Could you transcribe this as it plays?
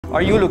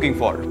Are you looking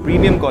for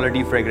premium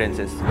quality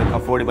fragrances with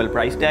affordable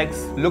price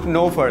tags? Look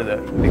no further,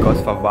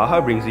 because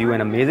FAWWAHA brings you an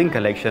amazing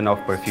collection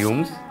of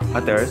perfumes,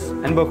 attars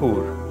and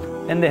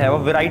bakhur. And they have a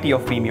variety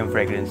of premium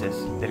fragrances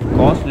that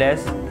cost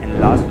less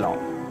and last long.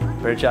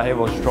 फिर चाहे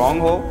वो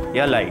strong हो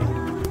या light,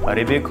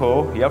 Arabic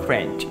हो या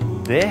French,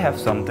 they have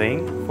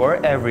something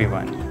for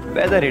everyone.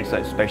 Whether it's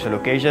a special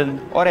occasion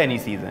or any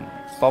season,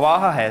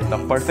 FAWWAHA has the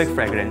perfect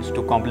fragrance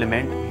to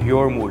complement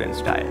your mood and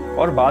style.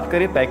 और बात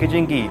करें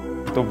पैकेजिंग की,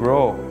 तो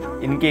bro,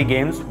 इनके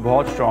गेम्स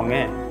बहुत स्ट्रॉन्ग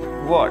हैं.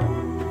 What?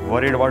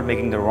 Worried about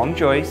making the wrong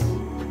choice?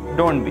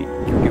 Don't be,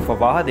 क्योंकि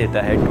FAWWAHA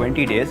देता है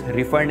 20 days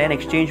refund and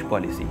exchange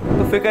policy.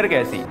 तो फिक्र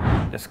कैसी?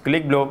 Just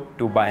click below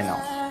to buy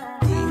now.